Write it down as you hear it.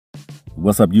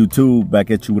What's up, YouTube?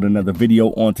 Back at you with another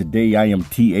video. On today, I am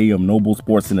TA of Noble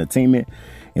Sports Entertainment,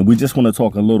 and we just want to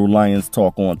talk a little Lions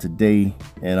talk on today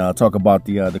and talk about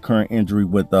the current injury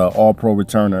with All-Pro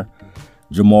returner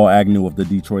Jamal Agnew of the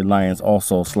Detroit Lions,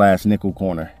 also slash nickel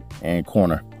corner and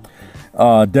corner.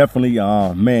 Definitely,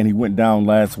 man, he went down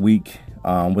last week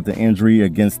with the injury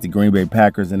against the Green Bay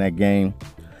Packers in that game,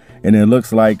 and it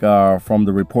looks like from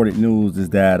the reported news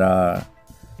is that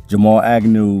Jamal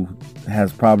Agnew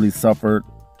has probably suffered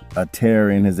a tear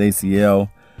in his ACL,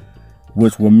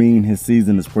 which will mean his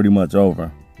season is pretty much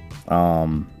over.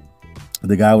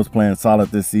 The guy was playing solid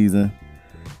this season,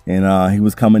 and he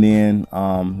was coming in,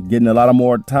 getting a lot of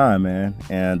more time, man.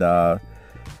 And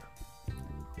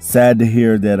sad to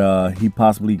hear that he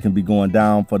possibly can be going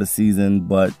down for the season,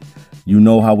 but you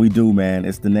know how we do, man.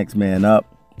 It's the next man up,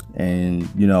 and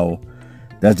you know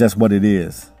that's just what it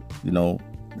is. You know,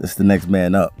 it's the next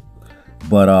man up.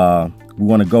 But we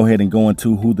want to go ahead and go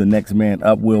into who the next man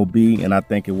up will be, and I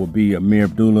think it will be Ameer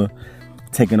Abdullah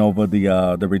taking over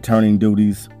the returning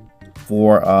duties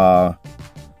for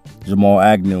Jamal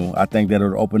Agnew. I think that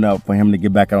it'll open up for him to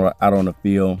get back out on the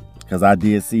field, because I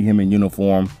did see him in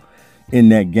uniform in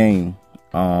that game.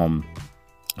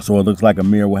 So it looks like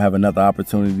Ameer will have another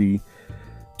opportunity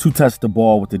to touch the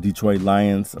ball with the Detroit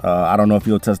Lions. I don't know if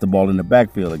he'll touch the ball in the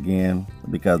backfield again,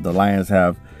 because the Lions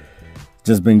have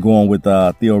just been going with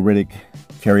Theo Riddick,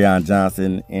 Kerryon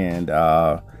Johnson, and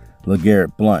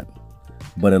LeGarrette Blount.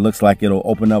 But it looks like it'll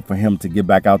open up for him to get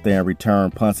back out there and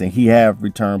return punts. And he have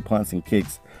returned punts and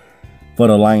kicks for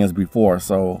the Lions before.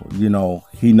 So, you know,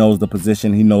 he knows the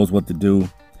position. He knows what to do.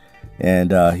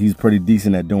 And he's pretty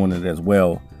decent at doing it as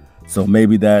well. So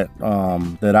maybe that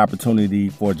that opportunity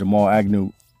for Jamal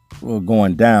Agnew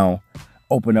going down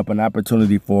open up an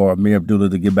opportunity for Ameer Abdullah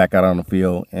to get back out on the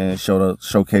field and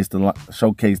showcase to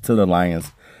the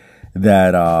Lions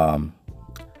that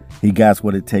he got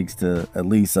what it takes to at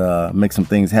least make some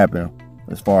things happen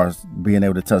as far as being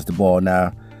able to touch the ball.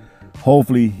 Now,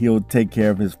 hopefully he'll take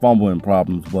care of his fumbling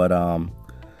problems, but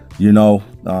you know,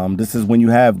 this is when you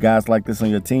have guys like this on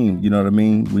your team. You know what I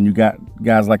mean? When you got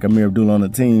guys like Ameer Abdullah on the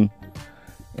team,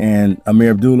 and Ameer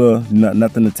Abdullah,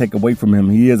 nothing to take away from him.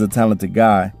 He is a talented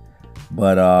guy.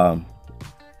 But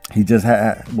he just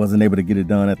wasn't able to get it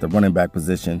done at the running back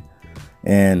position.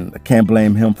 And I can't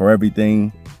blame him for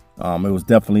everything. It was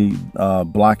definitely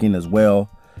blocking as well.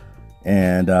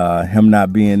 And him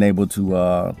not being able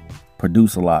to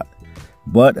produce a lot.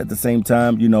 But at the same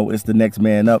time, you know, it's the next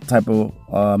man up type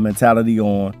of mentality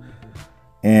on.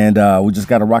 And we just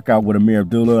got to rock out with Ameer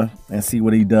Abdullah and see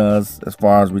what he does as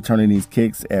far as returning these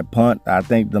kicks at punt. I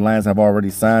think the Lions have already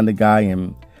signed the guy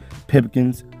in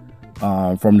Pipkins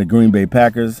from the Green Bay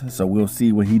Packers. So we'll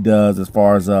see what he does as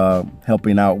far as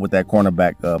helping out with that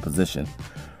cornerback position.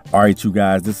 All right, you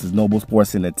guys, this is Noble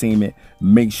Sports Entertainment.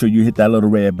 Make sure you hit that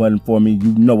little red button for me.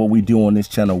 You know what we do on this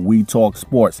channel. We talk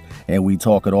sports, and we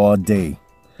talk it all day.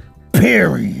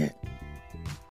 Period.